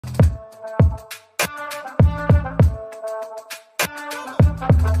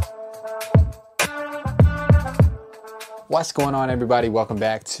What's going on, everybody? Welcome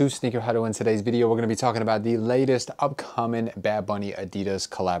back to Sneaker Huddle. In today's video, we're going to be talking about the latest upcoming Bad Bunny Adidas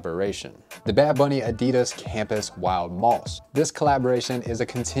collaboration. The Bad Bunny Adidas Campus Wild Moss. This collaboration is a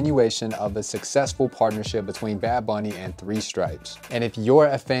continuation of a successful partnership between Bad Bunny and Three Stripes. And if you're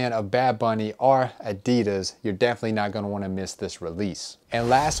a fan of Bad Bunny or Adidas, you're definitely not going to want to miss this release. And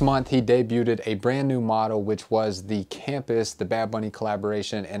last month, he debuted a brand new model, which was the Campus, the Bad Bunny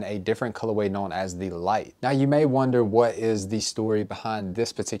collaboration, in a different colorway known as the Light. Now, you may wonder what is the story behind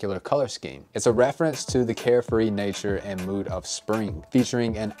this particular color scheme. It's a reference to the carefree nature and mood of spring,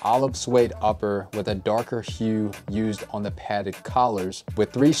 featuring an olive suede upper with a darker hue used on the padded collars,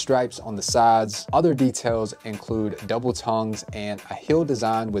 with three stripes on the sides. Other details include double tongues and a heel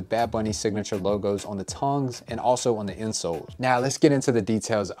design with Bad Bunny signature logos on the tongues and also on the insoles. Now, let's get into the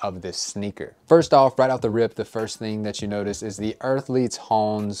details of this sneaker. First off, right off the rip, the first thing that you notice is the earthly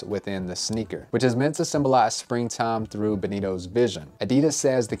tones within the sneaker, which is meant to symbolize springtime through Benito's vision. Adidas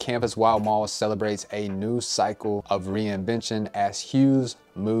says the Campus Wild Moss celebrates a new cycle of reinvention as hues,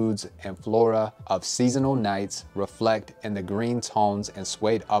 moods, and flora of seasonal nights reflect in the green tones and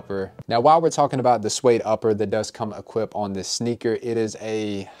suede upper. Now, while we're talking about the suede upper that does come equipped on this sneaker, it is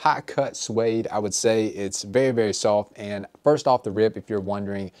a hot cut suede. I would say it's very, very soft. And first off the rip, if you're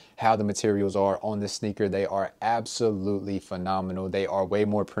wondering how the materials are on this sneaker, they are absolutely phenomenal. They are way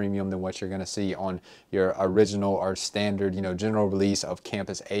more premium than what you're going to see on your original or standard, general release of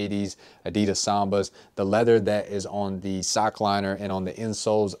Campus 80s, Adidas Sambas. The leather that is on the sock liner and on the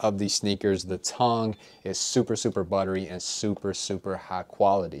insoles of these sneakers, the tongue is super, super buttery and super, super high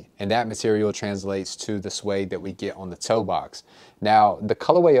quality. And that material translates to the suede that we get on the toe box. Now, the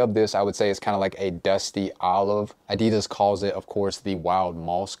colorway of this, I would say, is kind of like a dusty olive. Adidas calls it, of course, the Wild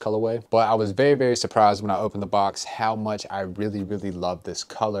Moss colorway. But I was very, very surprised when I opened the box how much I really, really love this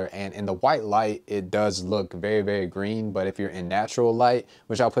color. And in the white light, it does look very, very green. But if you're in natural light,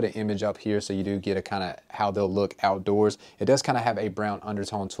 which I'll put an image up here so you do get a kind of how they'll look outdoors, it does kind of have a brown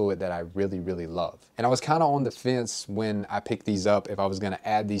undertone to it that I really, really love. And I was kind of on the fence when I picked these up if I was going to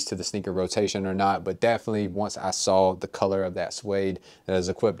add these to the sneaker rotation or not. But definitely once I saw the color of that suede that is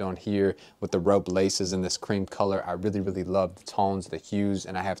equipped on here with the rope laces in this cream color, I really, really love the tones, the hues,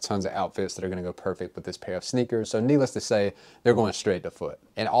 and I have tons of outfits that are going to go perfect with this pair of sneakers. So needless to say, they're going straight to foot.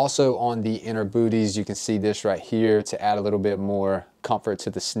 And also on the inner booties, you can see this right here to add a little bit more comfort to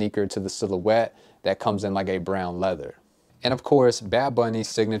the sneaker, to the silhouette, that comes in like a brown leather. And of course, Bad Bunny's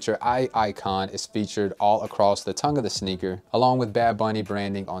signature eye icon is featured all across the tongue of the sneaker, along with Bad Bunny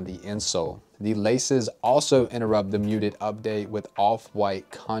branding on the insole. The laces also interrupt the muted update with off-white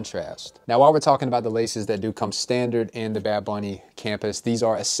contrast. Now, while we're talking about the laces that do come standard in the Bad Bunny Campus, these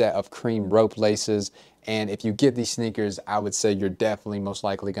are a set of cream rope laces. And if you get these sneakers, I would say you're definitely most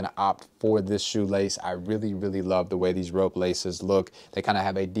likely going to opt for this shoelace. I really, really love the way these rope laces look. They kind of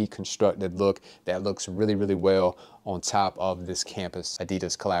have a deconstructed look that looks really, really well on top of this Campus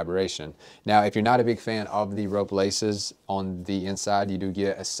Adidas collaboration. Now, if you're not a big fan of the rope laces on the inside, you do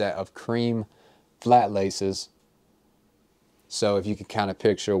get a set of cream flat laces. So if you can kind of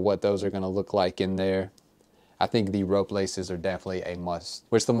picture what those are going to look like in there, I think the rope laces are definitely a must.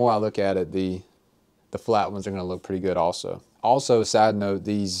 Which the more I look at it, the flat ones are going to look pretty good also. Also, side note,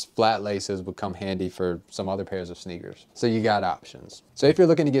 these flat laces would come handy for some other pairs of sneakers. So you got options. So if you're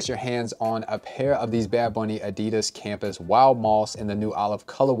looking to get your hands on a pair of these Bad Bunny Adidas Campus Wild Moss in the new olive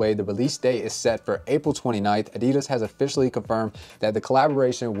colorway, the release date is set for April 29th. Adidas has officially confirmed that the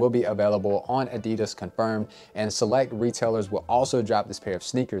collaboration will be available on Adidas Confirmed, and select retailers will also drop this pair of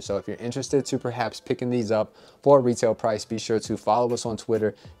sneakers. So if you're interested to perhaps picking these up for a retail price, be sure to follow us on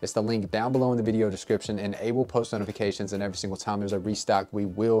Twitter. It's the link down below in the video description. Enable post notifications, and every single time there's a restock, we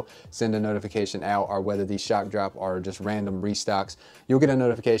will send a notification out, or whether these shock drop or just random restocks, you'll get a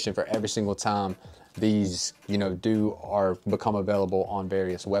notification for every single time these do or become available on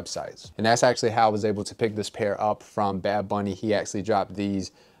various websites. And that's actually how I was able to pick this pair up from Bad Bunny. He actually dropped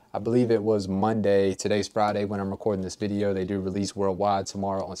these, I believe it was Monday. Today's Friday when I'm recording this video. They do release worldwide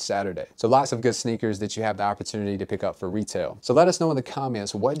tomorrow on Saturday. So lots of good sneakers that you have the opportunity to pick up for retail. So let us know in the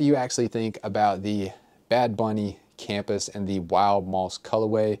comments, what do you actually think about the Bad Bunny Campus and the Wild Moss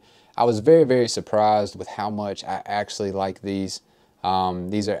colorway? I was very, very surprised with how much I actually like these.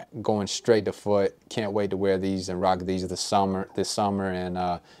 These are going straight to foot. Can't wait to wear these and rock these this summer.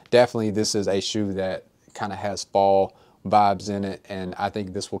 And definitely this is a shoe that kind of has fall vibes in it, and I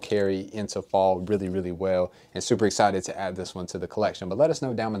think this will carry into fall really, really well, and super excited to add this one to the collection. But let us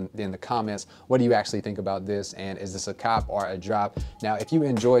know down in the comments, what do you actually think about this, and is this a cop or a drop? Now, if you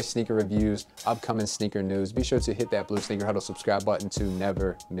enjoy sneaker reviews, upcoming sneaker news, be sure to hit that blue Sneaker Huddle subscribe button to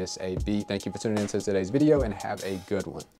never miss a beat. Thank you for tuning into today's video, and have a good one.